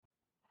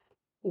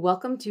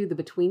Welcome to the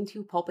Between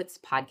Two Pulpits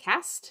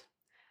podcast.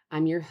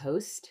 I'm your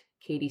host,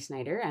 Katie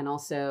Snyder, and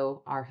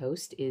also our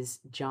host is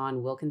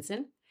John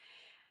Wilkinson.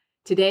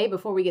 Today,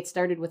 before we get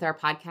started with our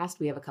podcast,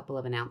 we have a couple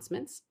of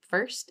announcements.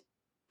 First,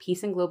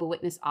 Peace and Global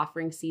Witness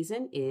offering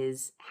season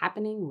is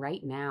happening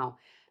right now.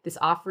 This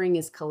offering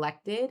is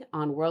collected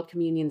on World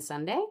Communion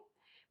Sunday,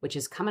 which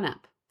is coming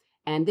up.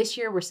 And this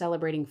year, we're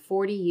celebrating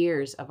 40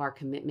 years of our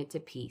commitment to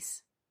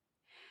peace.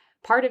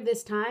 Part of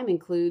this time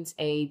includes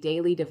a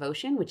daily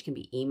devotion, which can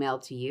be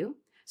emailed to you.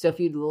 So if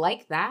you'd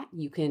like that,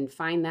 you can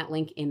find that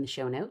link in the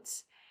show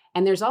notes.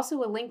 And there's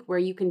also a link where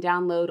you can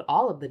download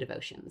all of the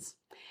devotions.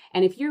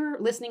 And if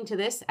you're listening to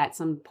this at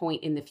some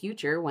point in the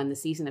future, when the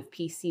Season of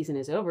Peace season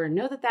is over,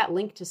 know that that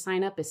link to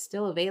sign up is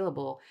still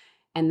available.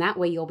 And that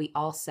way you'll be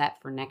all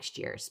set for next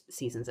year's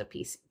Seasons of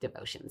Peace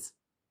devotions.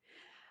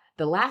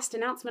 The last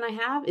announcement I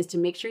have is to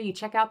make sure you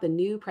check out the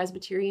new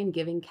Presbyterian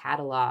Giving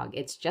Catalog.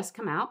 It's just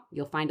come out.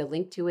 You'll find a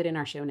link to it in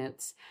our show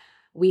notes.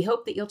 We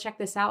hope that you'll check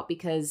this out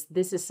because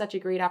this is such a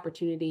great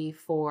opportunity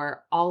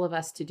for all of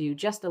us to do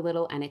just a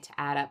little and it to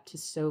add up to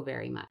so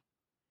very much.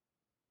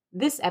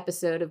 This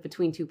episode of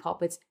Between Two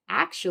Pulpits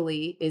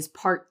actually is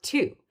part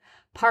 2.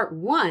 Part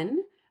 1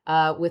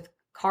 with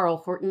Carl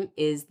Horton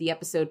is the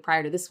episode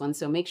prior to this one,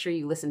 so make sure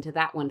you listen to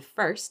that one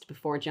first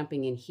before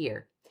jumping in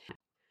here.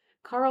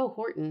 Carl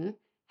Horton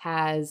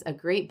has a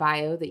great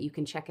bio that you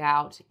can check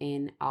out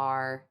in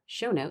our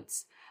show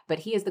notes, but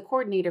he is the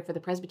coordinator for the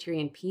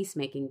Presbyterian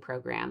Peacemaking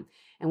program,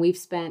 and we've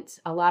spent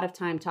a lot of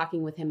time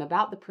talking with him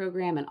about the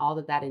program and all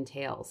that that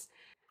entails.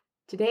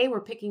 Today,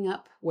 we're picking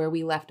up where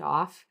we left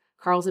off.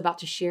 Carl's about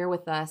to share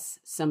with us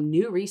some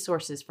new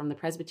resources from the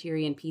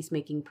Presbyterian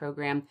Peacemaking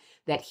program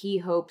that he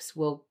hopes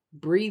will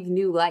breathe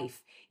new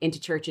life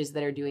into churches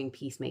that are doing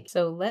peacemaking.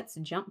 So let's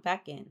jump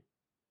back in.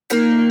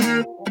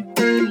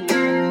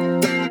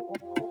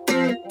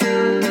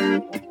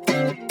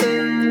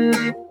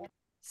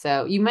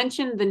 So you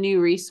mentioned the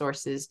new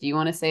resources. Do you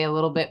want to say a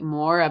little bit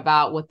more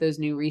about what those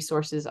new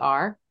resources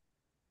are?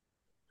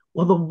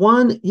 Well, the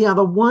one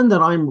that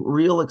I'm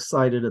real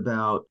excited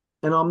about,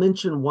 and I'll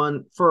mention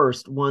one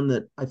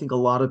that I think a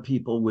lot of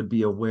people would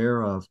be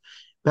aware of.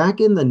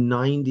 Back in the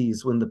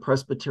 90s, when the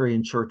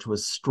Presbyterian Church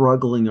was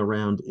struggling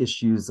around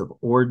issues of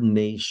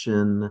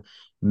ordination,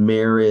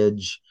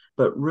 marriage,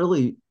 but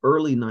really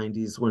early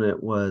 90s when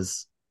it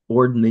was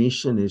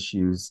ordination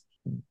issues,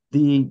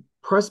 the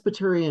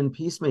Presbyterian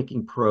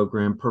Peacemaking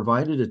program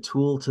provided a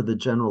tool to the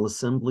General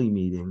Assembly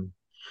meeting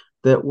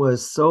that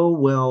was so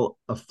well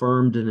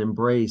affirmed and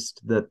embraced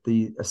that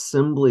the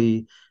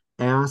Assembly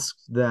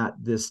asked that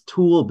this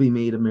tool be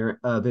made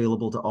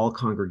available to all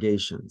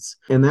congregations.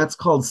 And that's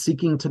called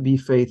Seeking to Be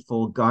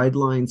Faithful,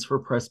 Guidelines for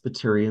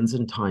Presbyterians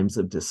in Times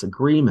of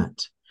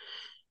Disagreement.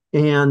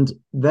 And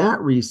that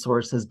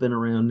resource has been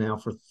around now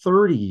for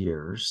 30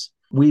 years.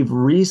 We've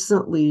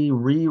recently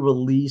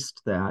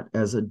re-released that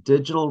as a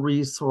digital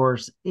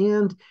resource,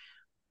 and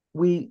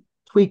we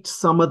tweaked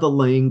some of the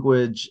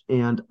language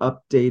and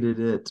updated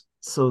it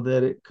so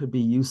that it could be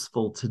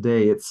useful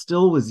today. It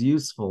still was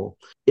useful.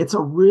 It's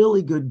a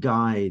really good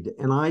guide,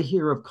 and I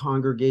hear of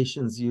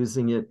congregations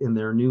using it in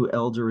their new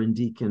elder and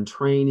deacon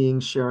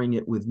training, sharing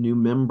it with new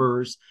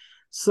members,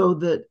 so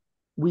that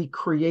we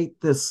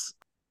create this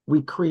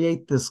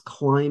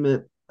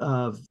climate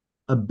of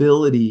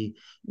ability.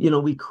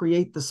 We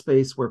create the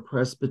space where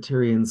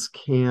Presbyterians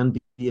can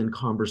be in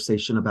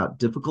conversation about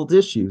difficult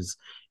issues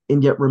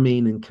and yet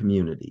remain in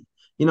community.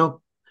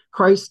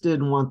 Christ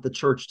didn't want the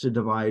church to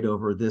divide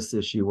over this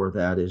issue or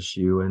that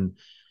issue. And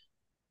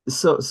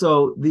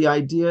so the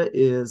idea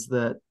is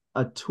that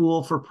a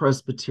tool for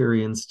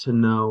Presbyterians to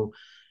know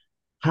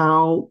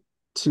how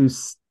to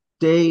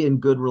stay in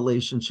good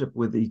relationship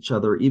with each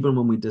other, even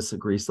when we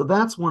disagree. So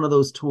that's one of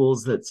those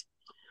tools that's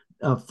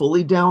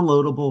fully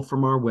downloadable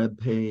from our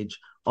webpage,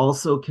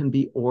 also can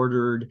be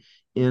ordered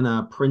in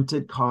a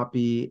printed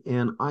copy.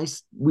 And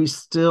we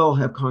still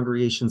have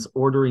congregations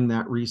ordering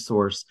that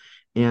resource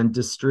and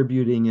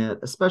distributing it,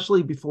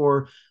 especially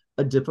before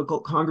a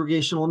difficult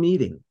congregational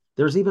meeting.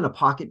 There's even a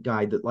pocket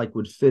guide that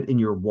would fit in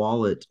your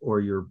wallet or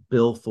your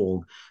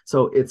billfold.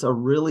 So it's a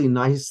really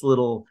nice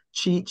little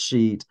cheat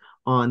sheet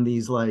on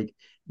these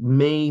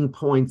main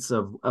points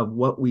of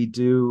what we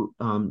do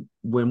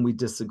when we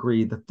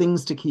disagree, the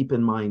things to keep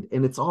in mind.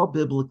 And it's all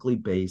biblically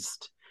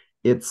based.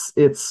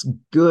 It's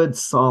good,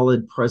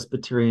 solid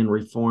Presbyterian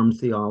Reformed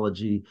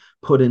theology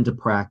put into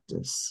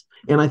practice.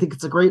 And I think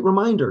it's a great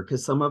reminder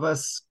because some of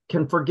us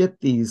can forget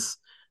these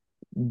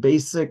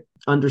basic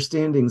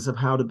understandings of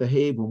how to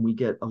behave when we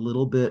get a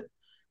little bit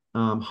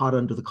hot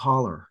under the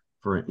collar,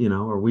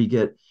 or we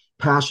get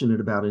passionate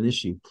about an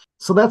issue.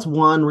 So that's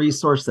one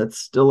resource that's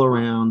still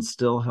around,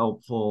 still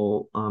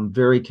helpful,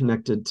 very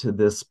connected to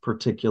this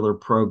particular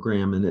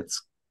program and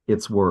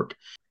its work.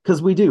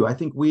 Because I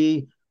think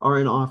we are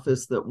an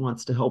office that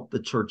wants to help the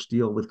church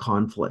deal with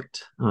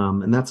conflict.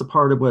 And that's a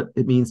part of what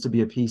it means to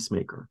be a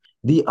peacemaker.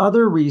 The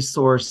other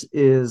resource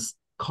is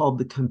called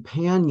the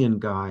Companion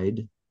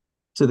Guide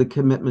to the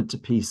Commitment to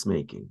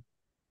Peacemaking.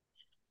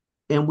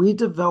 And we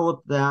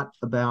developed that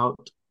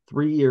about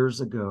 3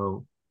 years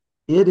ago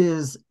It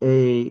is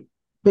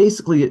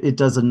basically, it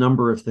does a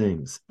number of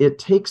things. It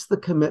takes the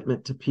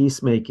commitment to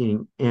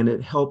peacemaking and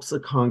it helps a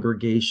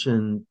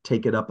congregation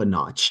take it up a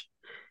notch,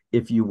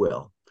 if you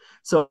will.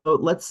 So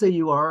let's say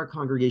you are a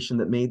congregation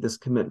that made this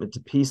commitment to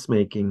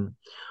peacemaking.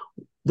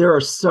 There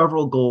are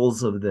several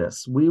goals of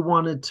this. We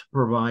wanted to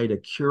provide a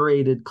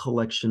curated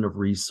collection of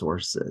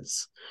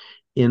resources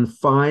in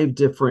 5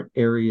 different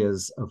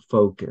areas of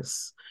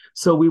focus.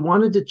 So we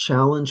wanted to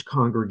challenge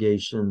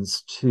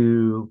congregations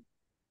to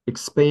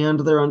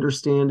expand their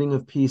understanding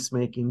of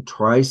peacemaking,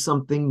 try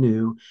something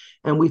new,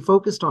 and we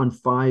focused on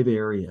 5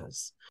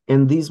 areas.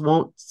 And these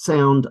won't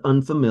sound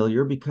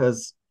unfamiliar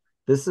because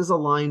this is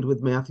aligned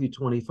with Matthew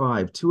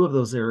 25. 2 of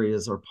those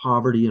areas are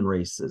poverty and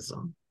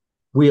racism.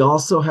 We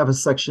also have a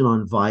section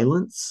on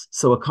violence.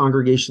 So, a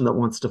congregation that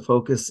wants to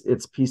focus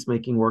its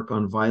peacemaking work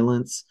on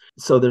violence.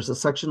 So, there's a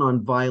section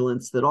on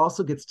violence that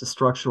also gets to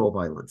structural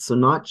violence. So,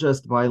 not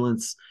just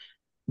violence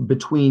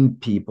between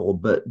people,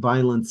 but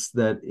violence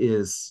that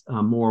is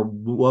more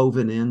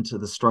woven into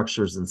the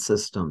structures and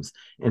systems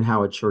and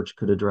how a church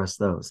could address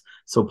those.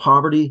 So,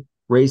 poverty,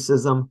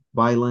 racism,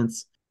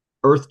 violence,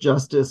 earth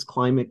justice,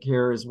 climate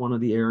care is one of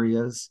the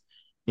areas,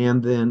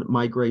 and then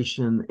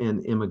migration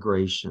and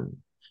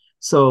immigration.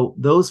 So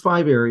those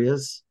 5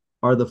 areas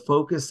are the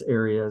focus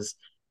areas,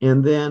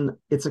 and then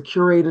it's a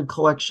curated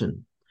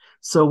collection.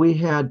 So we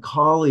had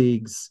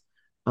colleagues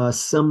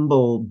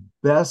assemble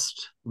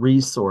best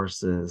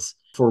resources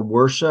for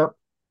worship,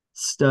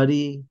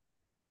 study,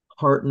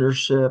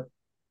 partnership,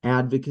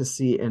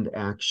 advocacy, and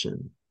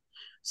action.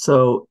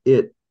 So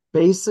it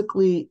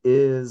basically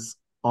is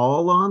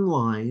all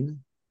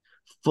online,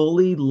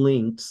 fully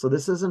linked. So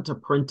this isn't a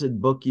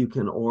printed book you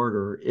can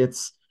order.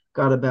 It's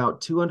got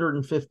about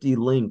 250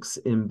 links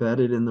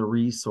embedded in the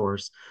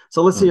resource.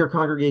 So let's say your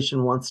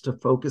congregation wants to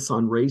focus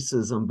on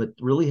racism, but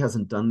really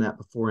hasn't done that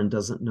before and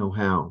doesn't know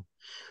how.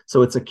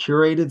 So it's a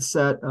curated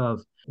set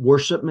of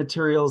worship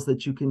materials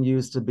that you can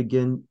use to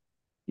begin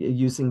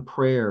using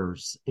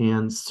prayers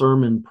and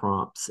sermon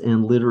prompts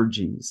and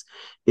liturgies.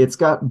 It's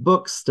got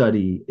book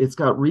study. It's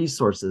got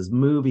resources,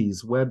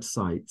 movies,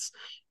 websites.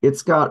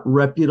 It's got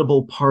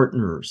reputable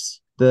partners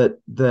that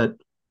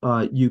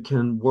you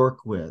can work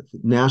with,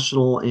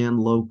 national and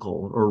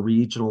local or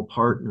regional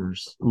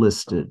partners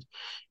listed.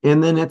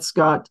 And then it's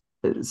got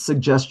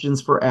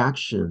suggestions for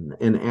action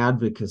and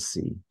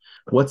advocacy.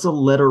 What's a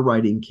letter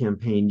writing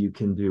campaign you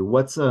can do?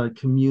 What's a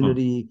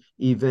community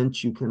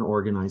event you can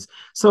organize?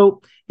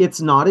 So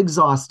it's not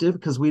exhaustive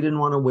because we didn't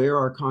want to wear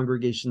our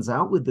congregations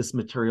out with this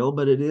material,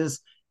 but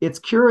it's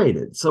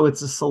curated. So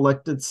it's a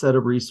selected set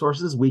of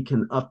resources. We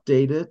can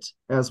update it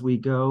as we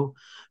go.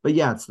 But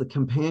yeah, it's the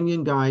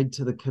companion guide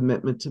to the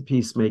commitment to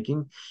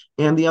peacemaking.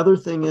 And the other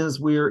thing is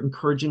we're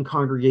encouraging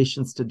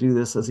congregations to do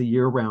this as a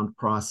year-round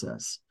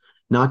process,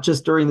 not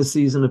just during the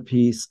season of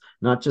peace,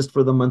 not just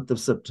for the month of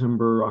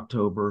September,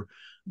 October,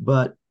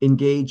 but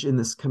engage in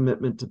this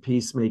commitment to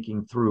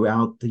peacemaking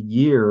throughout the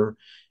year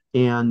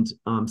and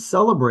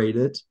celebrate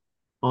it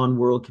on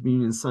World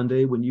Communion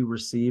Sunday when you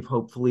receive,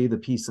 hopefully, the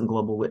Peace and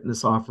Global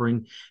Witness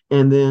offering,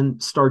 and then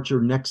start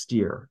your next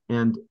year.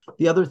 And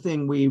the other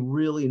thing we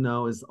really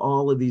know is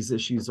all of these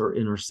issues are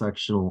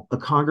intersectional. A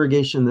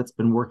congregation that's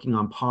been working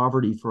on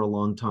poverty for a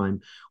long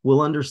time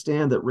will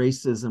understand that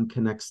racism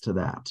connects to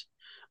that,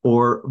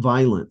 or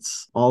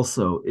violence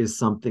also is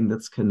something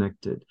that's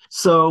connected.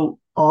 So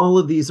all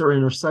of these are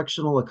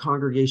intersectional. A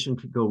congregation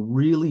could go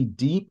really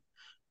deep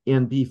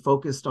and be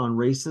focused on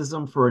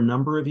racism for a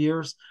number of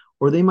years,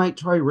 or they might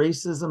try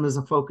racism as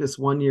a focus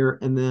one year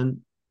and then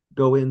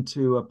go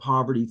into a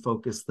poverty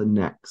focus the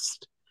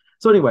next.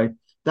 So anyway,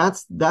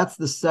 that's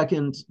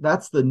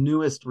the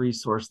newest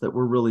resource that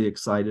we're really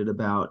excited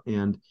about,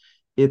 and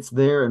it's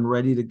there and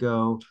ready to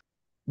go.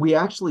 We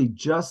actually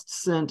just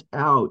sent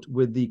out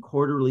with the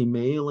quarterly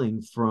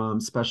mailing from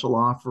Special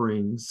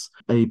Offerings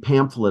a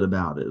pamphlet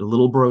about it, a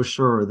little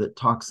brochure that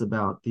talks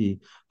about the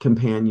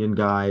companion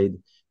guide,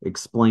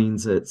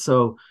 explains it.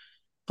 So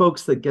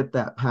folks that get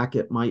that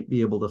packet might be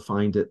able to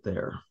find it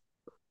there.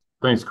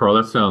 Thanks, Carl.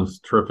 That sounds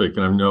terrific.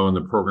 And I know in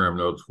the program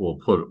notes, we'll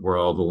put where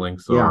all the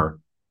links are.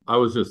 I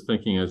was just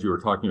thinking, as you were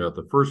talking about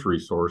the first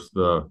resource,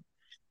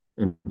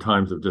 in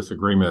times of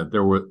disagreement,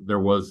 there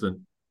was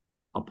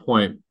a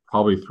point,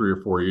 probably 3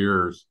 or 4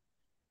 years,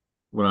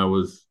 when I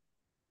was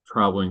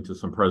traveling to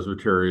some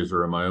presbyteries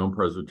or in my own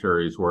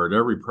presbyteries, where at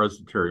every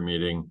presbytery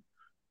meeting,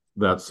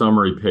 that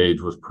summary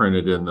page was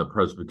printed in the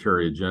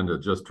presbytery agenda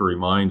just to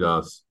remind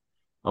us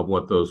of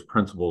what those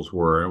principles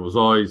were. And it was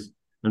always,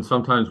 and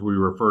sometimes we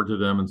referred to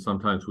them and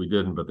sometimes we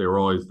didn't, but they were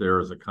always there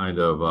as a kind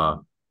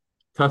of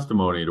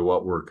testimony to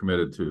what we're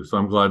committed to. So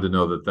I'm glad to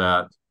know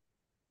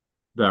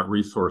that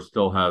resource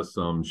still has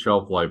some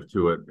shelf life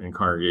to it in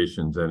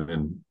congregations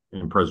and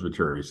in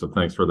presbytery. So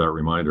thanks for that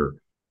reminder.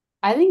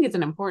 I think it's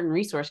an important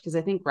resource because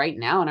I think right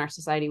now in our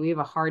society, we have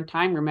a hard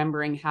time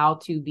remembering how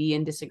to be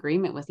in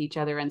disagreement with each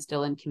other and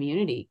still in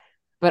community.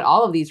 But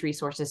all of these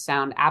resources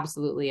sound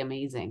absolutely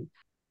amazing.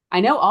 I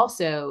know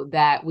also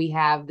that we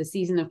have the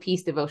Season of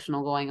Peace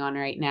devotional going on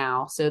right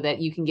now, so that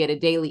you can get a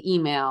daily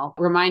email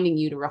reminding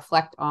you to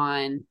reflect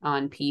on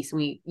peace.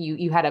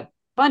 You had a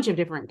bunch of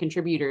different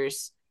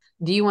contributors.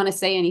 Do you want to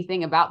say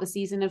anything about the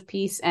Season of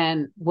Peace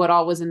and what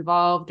all was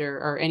involved,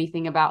 or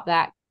anything about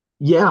that?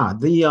 Yeah,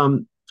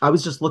 I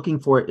was just looking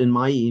for it in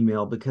my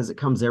email because it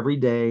comes every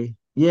day.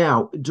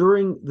 Yeah,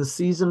 during the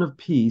Season of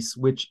Peace,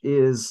 which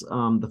is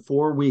the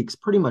 4 weeks,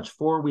 pretty much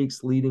 4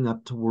 weeks leading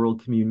up to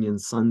World Communion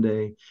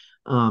Sunday,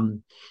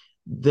 um,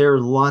 there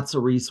are lots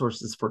of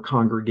resources for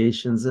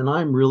congregations, and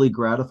I'm really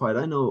gratified.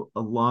 I know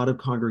a lot of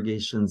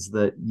congregations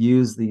that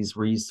use these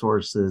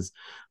resources.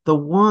 The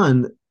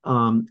one,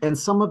 and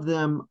some of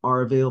them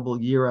are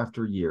available year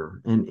after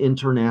year, an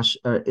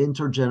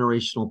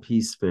intergenerational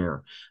peace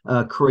fair,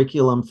 a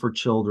curriculum for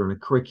children, a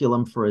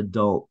curriculum for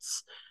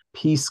adults,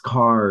 peace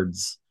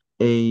cards,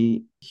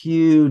 a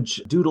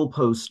huge doodle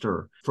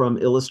poster from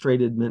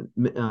Illustrated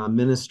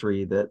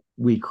Ministry that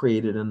we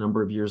created a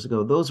number of years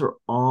ago. Those are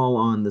all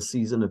on the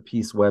Season of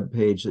Peace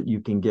webpage that you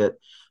can get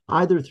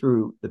either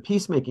through the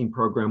Peacemaking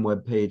program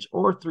webpage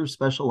or through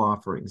special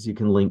offerings. You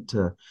can link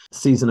to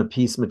Season of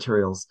Peace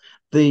materials.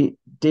 The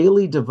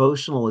daily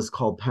devotional is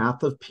called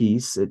Path of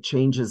Peace. It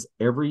changes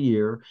every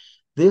year.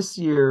 This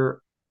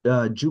year,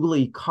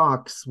 Julie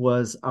Cox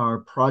was our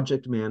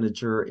project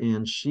manager,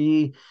 and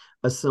she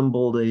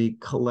assembled a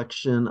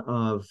collection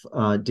of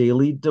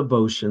daily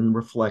devotion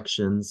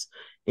reflections.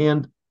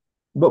 And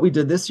what we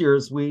did this year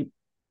is we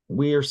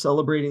are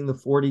celebrating the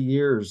 40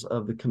 years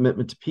of the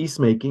commitment to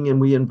peacemaking,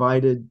 and we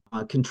invited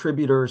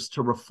contributors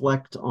to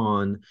reflect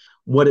on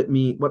what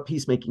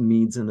peacemaking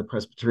means in the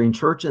Presbyterian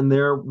Church and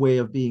their way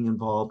of being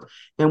involved.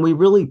 And we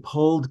really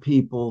polled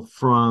people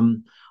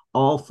from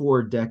all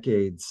 4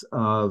 decades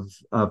of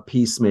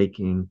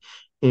peacemaking.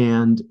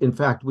 And in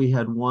fact, we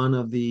had one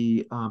of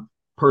the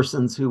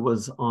persons who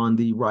was on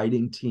the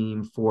writing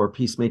team for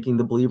Peacemaking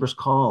the Believer's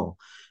Call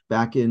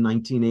back in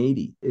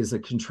 1980 is a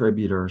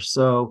contributor.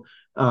 So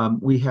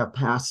we have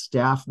past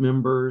staff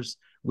members,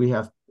 we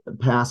have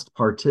past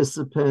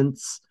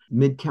participants,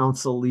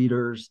 mid-council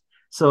leaders.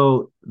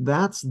 So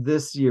that's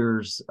this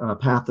year's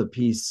Path of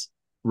Peace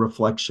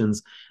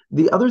reflections.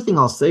 The other thing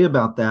I'll say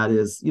about that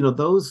is,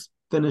 those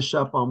finish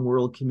up on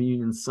World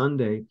Communion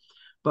Sunday,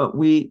 but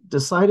we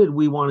decided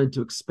we wanted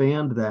to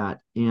expand that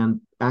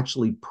and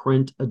actually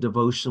print a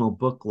devotional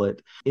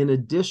booklet. In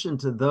addition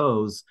to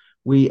those,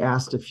 we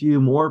asked a few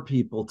more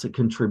people to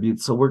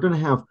contribute. So we're going to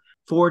have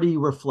 40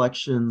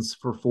 reflections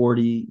for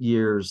 40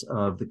 years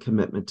of the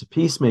commitment to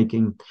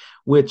peacemaking,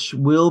 which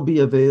will be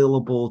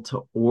available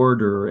to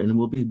order and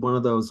will be one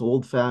of those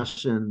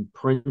old-fashioned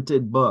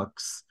printed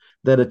books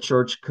that a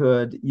church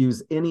could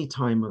use any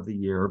time of the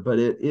year. But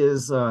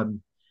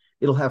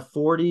it'll have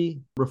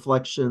 40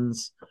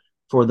 reflections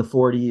for the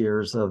 40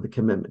 years of the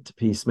commitment to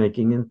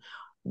peacemaking. And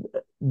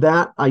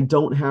that I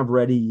don't have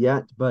ready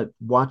yet, but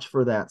watch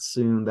for that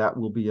soon. That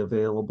will be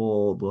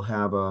available. We'll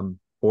have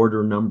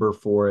order number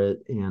for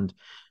it, and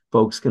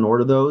folks can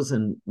order those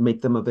and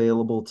make them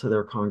available to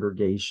their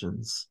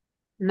congregations.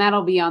 And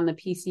that'll be on the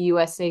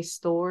PCUSA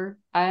store,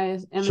 I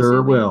am Sure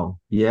assuming. Will.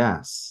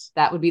 Yes.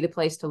 That would be the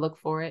place to look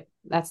for it.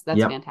 That's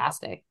Yep.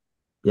 Fantastic.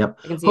 Yep.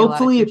 I can see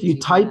Hopefully, if you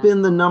using type that.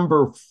 in the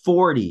number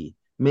 40,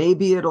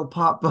 maybe it'll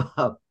pop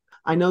up.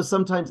 I know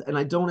sometimes, and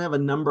I don't have a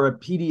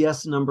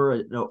PDS number,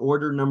 an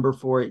order number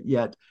for it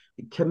yet.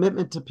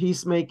 Commitment to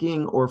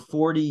peacemaking or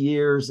 40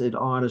 years, it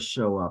ought to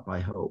show up, I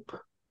hope.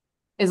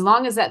 As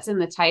long as that's in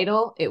the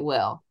title, it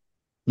will.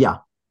 Yeah.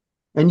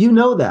 And you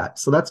know that,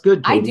 so that's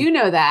good, Katie. I do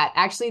know that.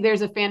 Actually,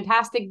 there's a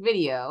fantastic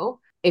video.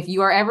 If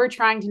you are ever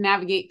trying to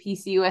navigate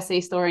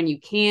PCUSA store and you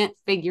can't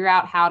figure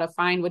out how to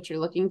find what you're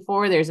looking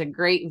for, there's a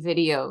great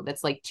video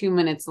that's like 2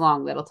 minutes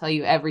long that'll tell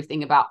you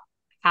everything about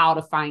how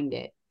to find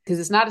it. Because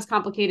it's not as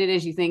complicated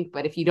as you think,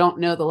 but if you don't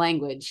know the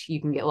language,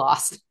 you can get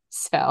lost.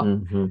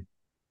 So,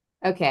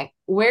 Okay.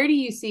 Where do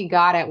you see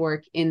God at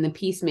work in the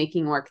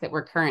peacemaking work that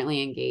we're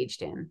currently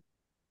engaged in?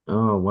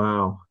 Oh,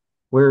 wow.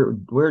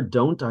 Where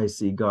don't I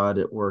see God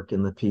at work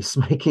in the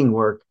peacemaking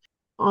work?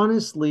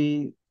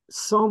 Honestly,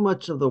 so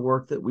much of the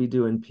work that we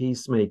do in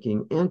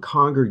peacemaking and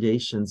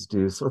congregations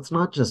do, so it's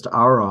not just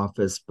our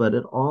office, but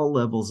at all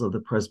levels of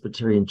the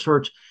Presbyterian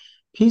Church,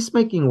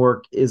 peacemaking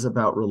work is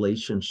about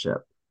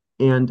relationship.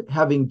 And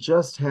having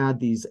just had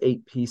these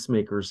 8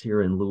 peacemakers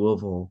here in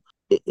Louisville,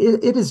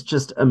 it is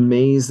just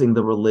amazing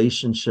the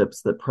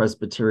relationships that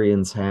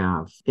Presbyterians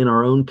have in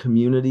our own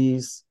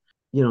communities,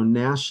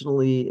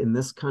 nationally in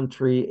this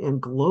country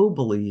and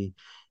globally.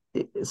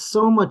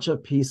 So much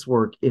of peace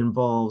work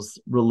involves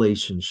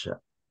relationship,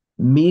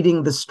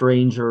 meeting the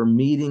stranger,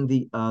 meeting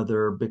the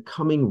other,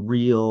 becoming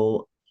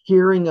real,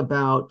 hearing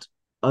about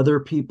other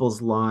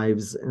people's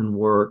lives and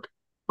work.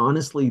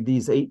 Honestly,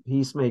 these 8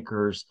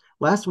 peacemakers,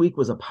 last week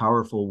was a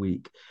powerful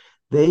week.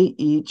 They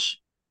each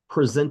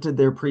presented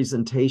their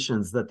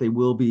presentations that they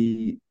will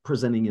be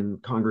presenting in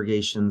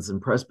congregations and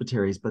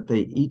presbyteries, but they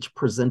each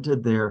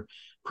presented their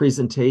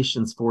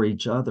presentations for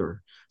each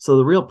other. So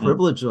the real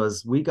privilege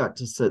was we got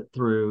to sit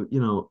through,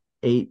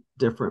 8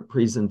 different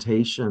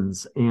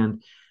presentations,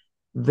 and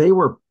they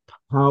were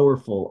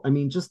powerful. I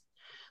mean, just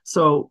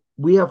so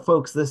we have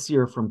folks this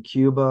year from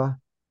Cuba,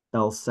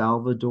 El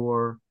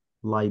Salvador,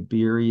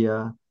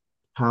 Liberia,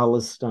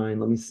 Palestine,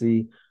 let me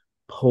see,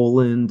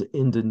 Poland,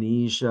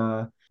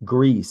 Indonesia,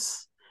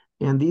 Greece.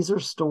 And these are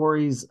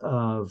stories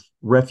of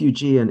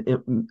refugee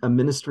and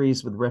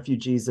ministries with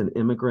refugees and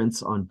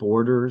immigrants on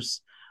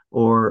borders,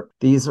 or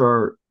these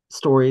are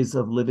stories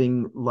of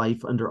living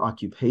life under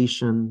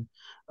occupation,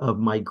 of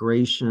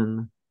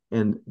migration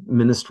and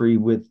ministry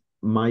with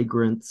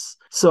migrants.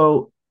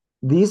 So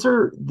these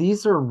are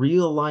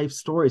real life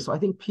stories. So I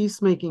think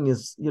peacemaking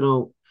is,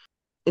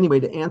 anyway,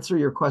 to answer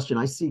your question,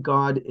 I see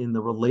God in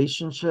the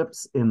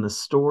relationships, in the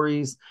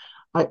stories.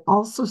 I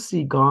also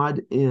see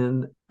God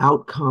in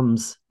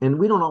outcomes, and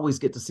we don't always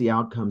get to see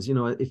outcomes.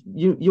 If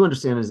you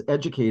understand, as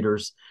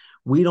educators,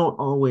 we don't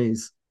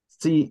always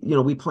see,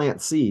 we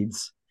plant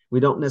seeds. We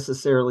don't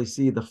necessarily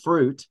see the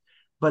fruit,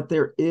 but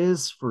there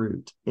is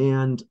fruit.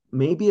 And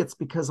maybe it's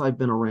because I've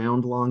been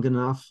around long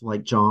enough,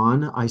 like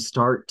John, I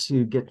start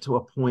to get to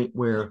a point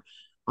where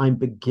I'm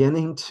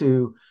beginning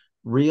to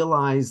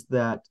realize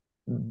that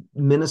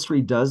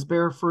ministry does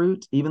bear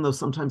fruit, even though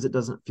sometimes it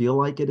doesn't feel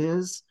like it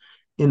is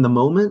in the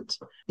moment.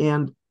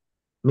 And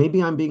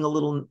maybe I'm being a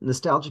little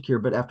nostalgic here,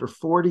 but after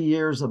 40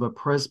 years of a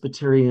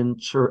Presbyterian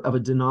church, of a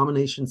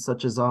denomination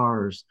such as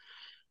ours,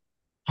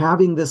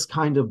 having this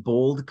kind of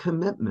bold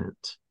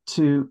commitment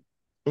to,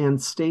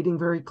 and stating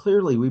very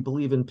clearly, we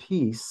believe in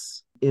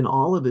peace in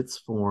all of its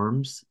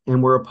forms,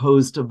 and we're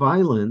opposed to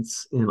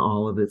violence in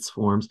all of its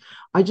forms.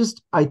 I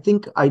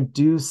think I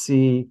do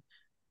see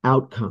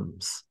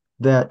outcomes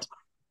that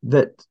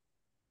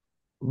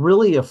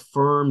really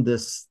affirm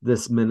this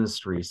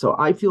ministry. So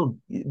I feel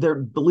there,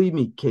 believe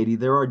me, Katie,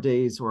 there are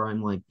days where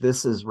I'm like,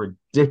 this is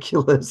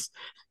ridiculous.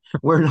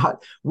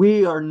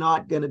 We are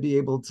not going to be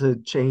able to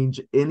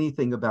change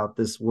anything about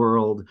this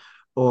world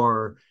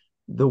or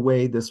the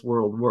way this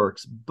world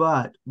works,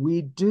 but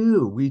we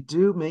do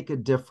make a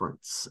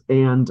difference,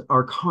 and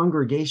our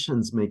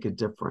congregations make a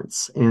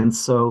difference. And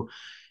so,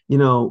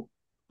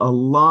 a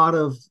lot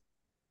of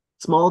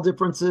small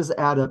differences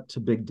add up to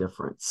big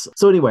difference.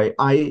 So anyway,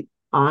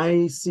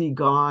 I see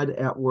God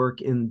at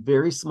work in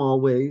very small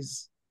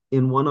ways,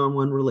 in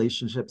one-on-one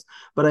relationships,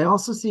 but I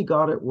also see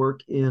God at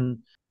work in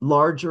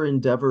larger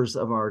endeavors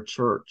of our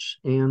church.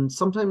 And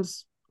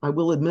sometimes I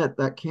will admit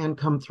that can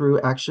come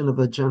through action of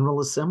a General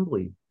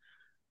Assembly,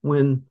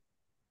 when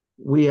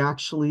we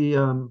actually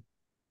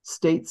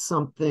state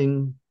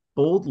something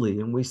boldly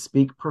and we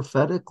speak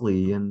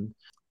prophetically. And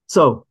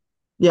so,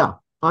 yeah,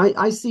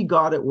 I see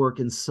God at work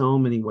in so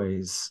many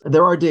ways.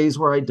 There are days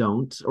where I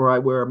don't,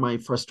 or where my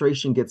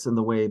frustration gets in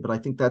the way, but I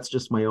think that's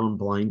just my own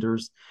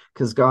blinders,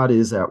 because God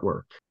is at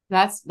work.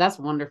 That's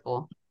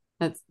wonderful.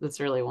 That's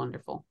really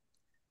wonderful.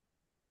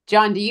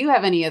 John, do you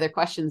have any other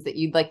questions that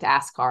you'd like to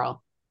ask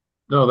Carl?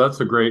 No, that's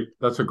a great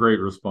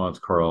response,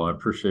 Carl. I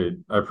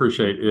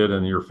appreciate it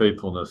and your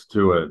faithfulness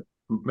to it.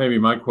 Maybe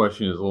my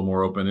question is a little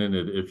more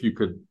open-ended. If you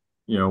could,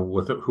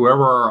 with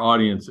whoever our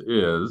audience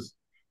is,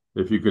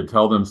 if you could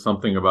tell them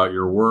something about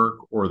your work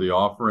or the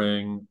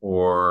offering,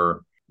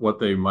 or what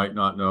they might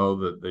not know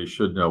that they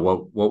should know,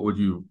 what would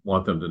you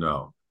want them to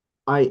know?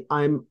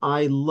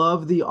 I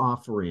love the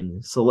offering.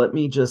 So let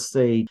me just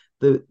say,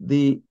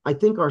 I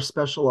think our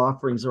special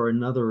offerings are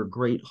another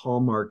great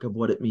hallmark of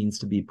what it means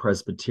to be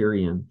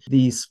Presbyterian.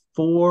 These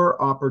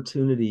 4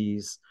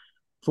 opportunities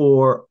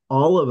for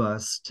all of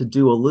us to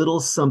do a little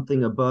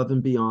something above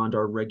and beyond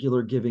our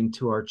regular giving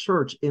to our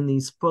church in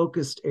these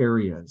focused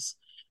areas.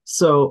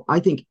 So I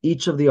think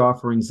each of the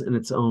offerings in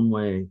its own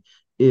way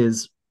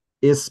is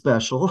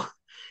special,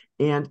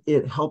 and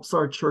it helps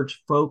our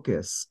church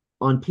focus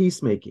on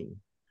peacemaking,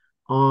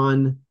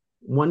 on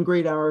one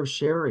great hour of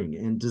sharing,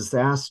 and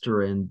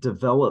disaster and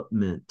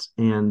development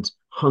and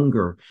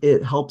hunger.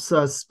 It helps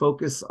us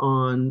focus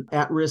on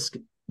at-risk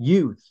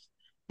youth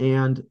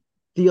and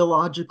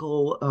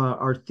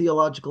our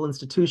theological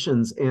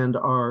institutions and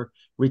our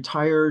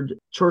retired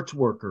church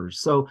workers.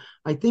 So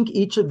I think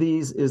each of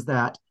these is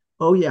that,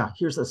 oh yeah,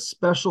 here's a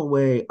special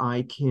way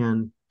I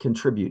can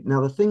contribute.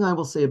 Now, the thing I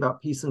will say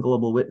about Peace and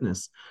Global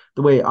Witness,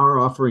 the way our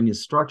offering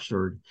is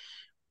structured,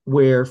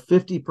 where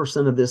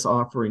 50% of this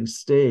offering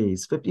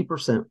stays,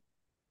 50%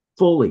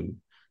 fully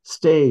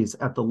stays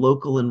at the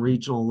local and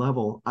regional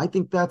level, I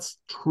think that's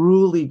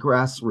truly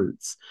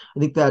grassroots. I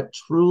think that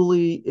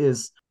truly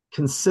is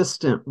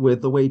consistent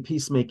with the way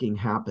peacemaking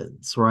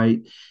happens,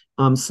 right?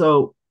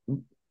 So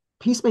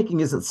peacemaking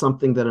isn't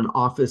something that an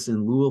office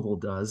in Louisville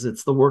does.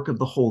 It's the work of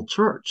the whole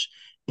church.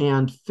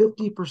 And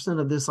 50%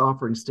 of this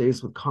offering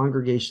stays with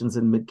congregations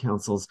and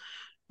mid-councils,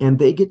 and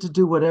they get to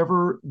do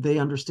whatever they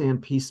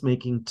understand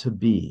peacemaking to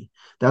be.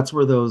 That's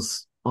where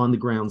those on the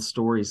ground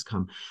stories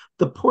come.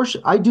 The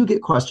portion, I do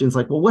get questions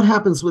like, well, what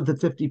happens with the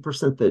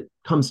 50% that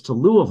comes to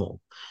Louisville?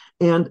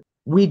 And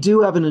we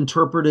do have an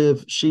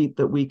interpretive sheet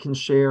that we can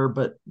share,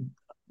 but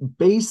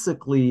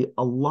basically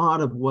a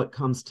lot of what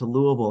comes to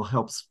Louisville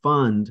helps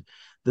fund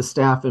the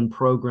staff and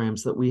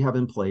programs that we have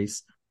in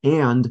place.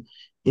 And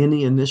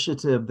any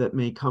initiative that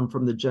may come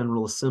from the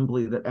General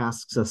Assembly that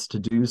asks us to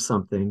do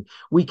something.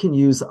 We can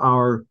use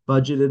our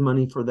budgeted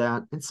money for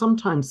that, and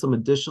sometimes some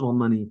additional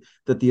money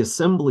that the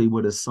Assembly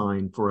would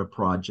assign for a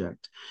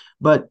project.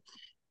 But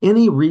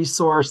any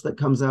resource that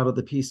comes out of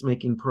the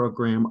peacemaking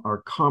program,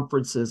 our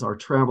conferences, our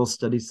travel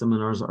study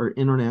seminars, our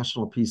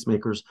international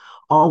peacemakers,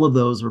 all of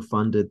those are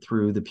funded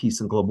through the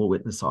Peace and Global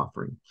Witness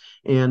offering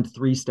and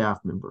 3 staff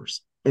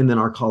members, and then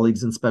our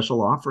colleagues in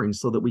special offerings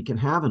so that we can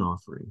have an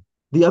offering.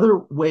 The other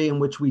way in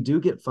which we do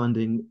get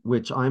funding,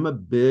 which I'm a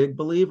big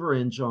believer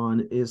in,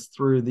 John, is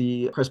through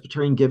the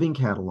Presbyterian Giving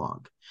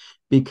Catalog,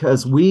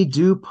 because we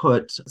do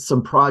put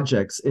some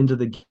projects into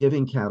the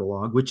giving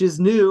catalog, which is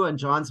new, and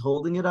John's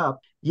holding it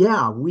up.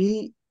 Yeah,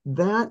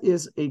 that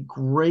is a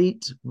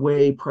great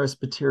way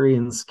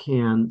Presbyterians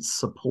can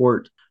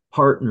support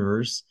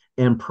partners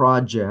and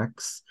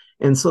projects.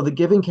 And so the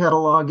giving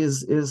catalog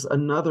is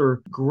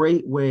another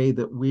great way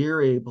that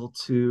we're able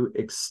to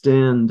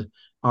extend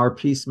our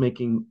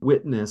peacemaking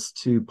witness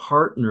to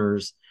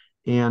partners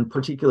and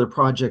particular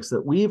projects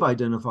that we've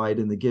identified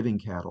in the giving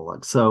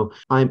catalog. So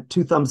I'm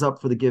 2 thumbs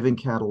up for the giving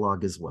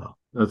catalog as well.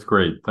 That's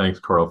great. Thanks,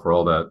 Carl, for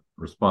all that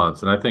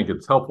response. And I think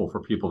it's helpful for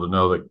people to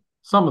know that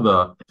some of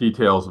the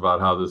details about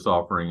how this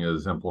offering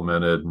is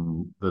implemented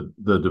and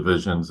the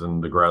divisions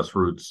and the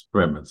grassroots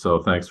commitment.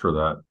 So thanks for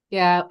that.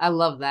 Yeah, I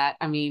love that.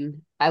 I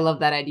mean, I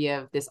love that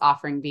idea of this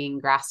offering being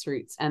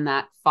grassroots and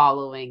that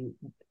following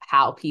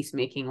how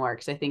peacemaking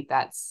works. I think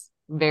that's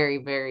very,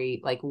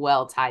 very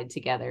well tied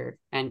together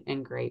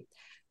and great.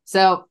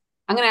 So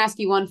I'm going to ask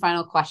you one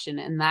final question,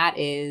 and that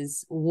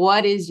is,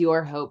 what is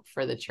your hope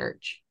for the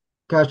church?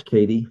 Gosh,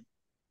 Katie,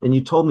 and you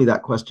told me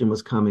that question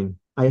was coming.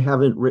 I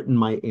haven't written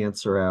my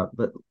answer out,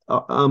 but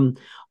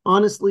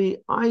honestly,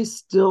 I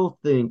still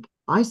think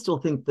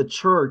the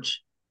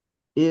church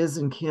is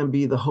and can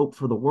be the hope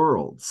for the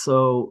world.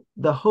 So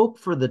the hope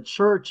for the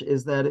church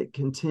is that it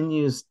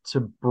continues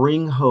to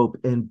bring hope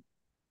and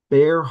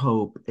bear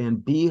hope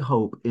and be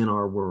hope in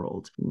our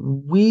world.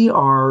 We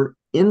are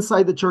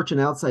inside the church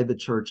and outside the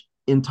church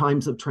in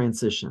times of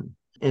transition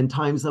and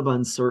times of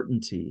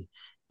uncertainty.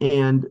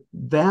 And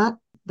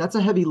that's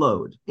a heavy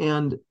load.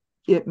 And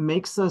it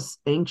makes us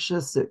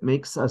anxious. It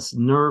makes us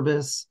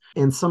nervous.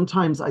 And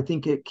sometimes I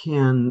think it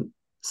can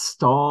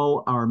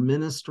stall our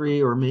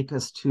ministry or make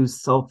us too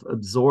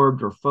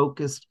self-absorbed or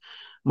focused.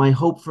 My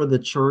hope for the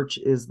church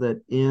is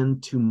that in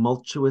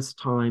tumultuous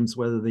times,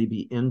 whether they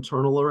be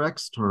internal or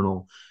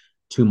external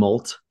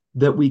tumult,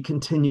 that we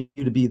continue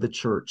to be the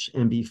church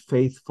and be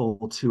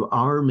faithful to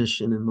our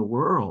mission in the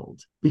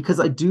world. Because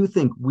I do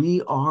think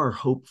we are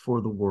hope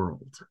for the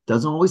world.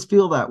 Doesn't always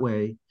feel that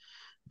way,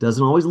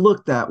 doesn't always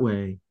look that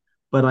way,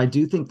 but I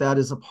do think that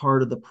is a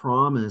part of the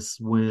promise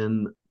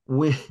when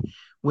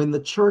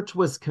the church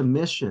was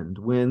commissioned,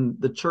 when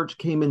the church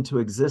came into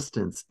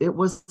existence. It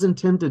was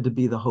intended to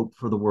be the hope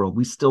for the world.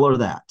 We still are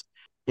that.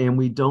 And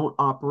we don't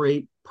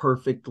operate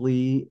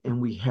perfectly, and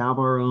we have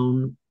our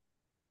own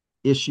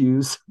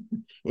issues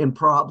and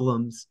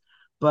problems,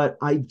 but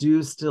I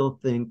do still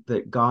think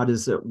that God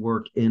is at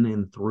work in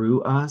and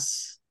through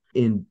us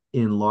in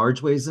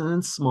large ways and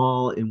in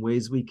small, in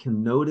ways we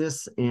can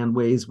notice and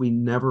ways we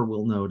never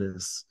will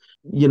notice.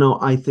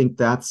 I think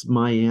that's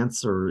my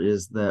answer,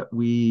 is that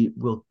we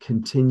will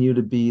continue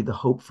to be the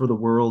hope for the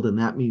world, and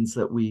that means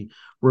that we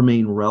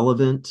remain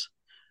relevant,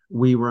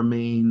 we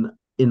remain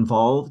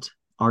involved,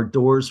 our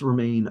doors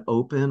remain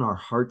open, our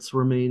hearts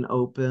remain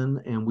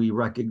open, and we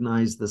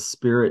recognize the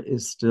Spirit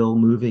is still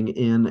moving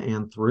in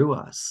and through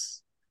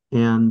us.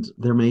 And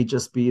there may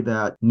just be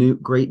that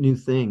great new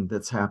thing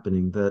that's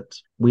happening that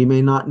we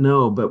may not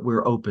know, but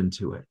we're open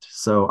to it.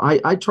 So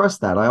I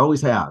trust that. I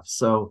always have.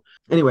 So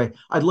anyway,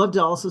 I'd love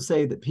to also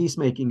say that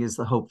peacemaking is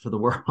the hope for the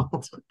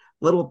world.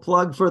 Little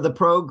plug for the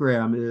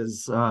program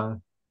is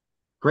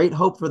great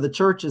hope for the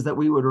church is that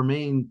we would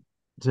remain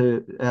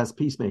as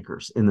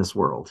peacemakers in this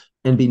world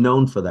and be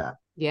known for that.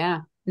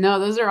 Yeah, no,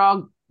 those are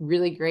all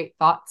really great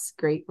thoughts,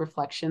 great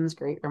reflections,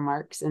 great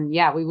remarks. And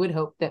yeah, we would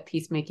hope that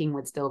peacemaking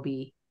would still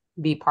be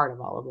part of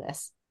all of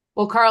this.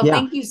 Well, Carl,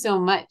 Thank you so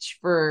much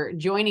for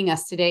joining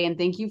us today. And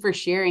thank you for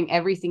sharing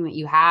everything that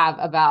you have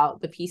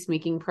about the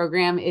peacemaking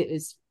program. It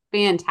was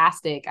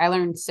fantastic. I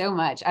learned so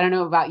much. I don't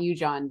know about you,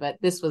 John, but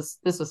this was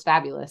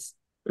fabulous.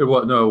 It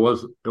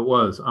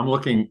was.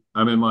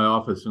 I'm in my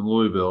office in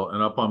Louisville,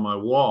 and up on my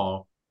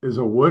wall is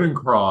a wooden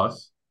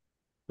cross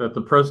that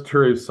the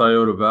Presbyterian of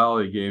Scioto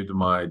Valley gave to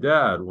my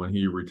dad when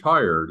he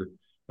retired.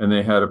 And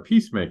they had a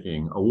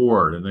peacemaking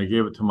award, and they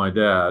gave it to my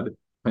dad.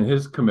 And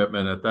his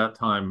commitment at that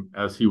time,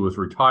 as he was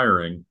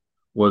retiring,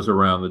 was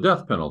around the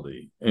death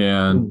penalty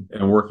and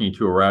working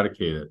to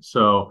eradicate it.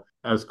 So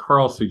as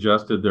Carl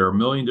suggested, there are a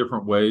million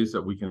different ways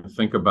that we can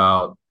think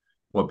about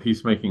what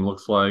peacemaking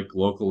looks like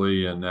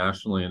locally and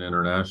nationally and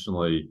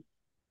internationally.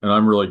 And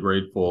I'm really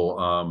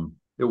grateful.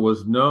 It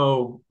was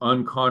no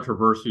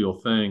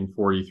uncontroversial thing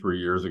 43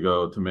 years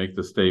ago to make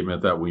the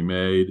statement that we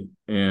made,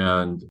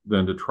 and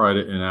then to try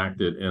to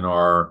enact it in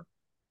the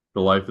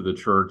life of the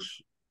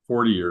church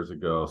 40 years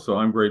ago. So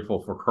I'm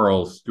grateful for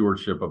Carl's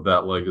stewardship of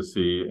that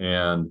legacy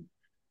and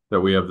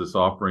that we have this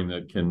offering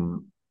that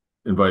can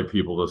invite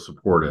people to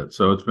support it.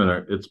 So it's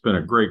been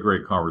a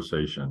great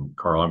conversation,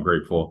 Carl. I'm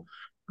grateful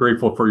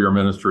for your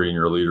ministry and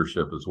your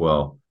leadership as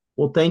well.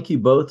 Well, thank you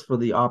both for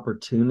the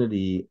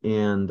opportunity.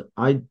 And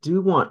I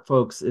do want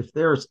folks, if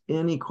there's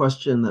any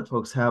question that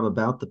folks have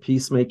about the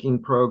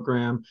Peacemaking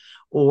program,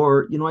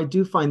 or, I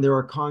do find there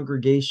are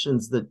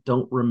congregations that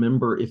don't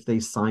remember if they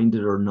signed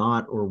it or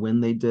not, or when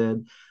they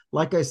did.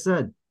 Like I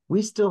said,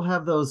 we still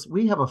have those.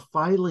 We have a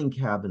filing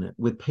cabinet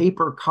with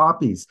paper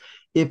copies.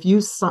 If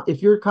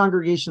your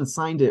congregation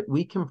signed it,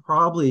 we can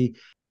probably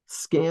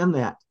scan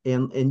that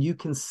and you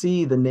can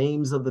see the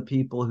names of the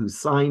people who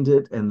signed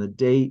it and the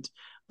date.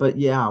 But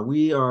yeah,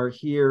 we are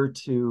here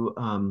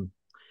to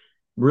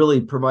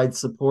really provide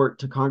support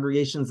to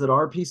congregations that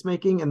are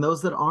peacemaking and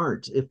those that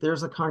aren't. If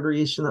there's a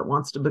congregation that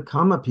wants to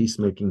become a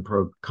peacemaking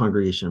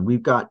congregation,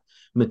 we've got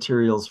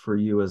materials for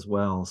you as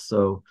well.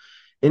 So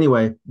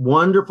anyway,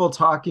 wonderful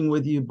talking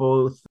with you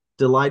both.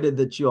 Delighted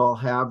that you all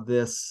have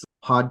this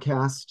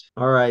podcast.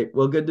 All right.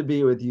 Well, good to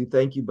be with you.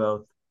 Thank you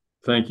both.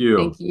 Thank you.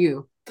 Thank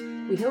you.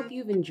 We hope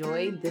you've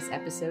enjoyed this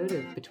episode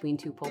of Between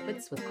Two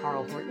Pulpits with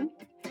Carl Horton.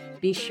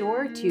 Be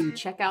sure to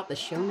check out the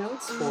show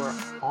notes for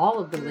all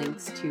of the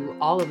links to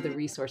all of the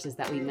resources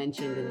that we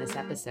mentioned in this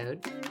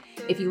episode.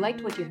 If you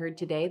liked what you heard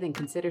today, then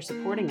consider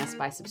supporting us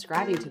by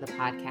subscribing to the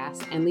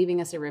podcast and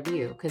leaving us a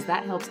review, because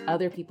that helps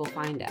other people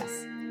find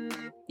us.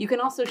 You can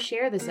also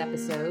share this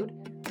episode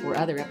or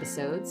other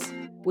episodes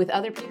with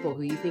other people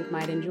who you think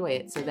might enjoy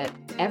it, so that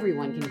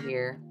everyone can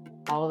hear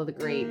all of the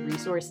great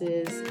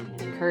resources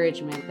and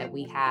encouragement that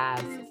we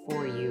have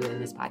for you in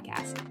this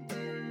podcast.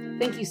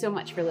 Thank you so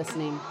much for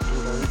listening,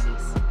 and go in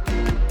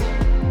peace.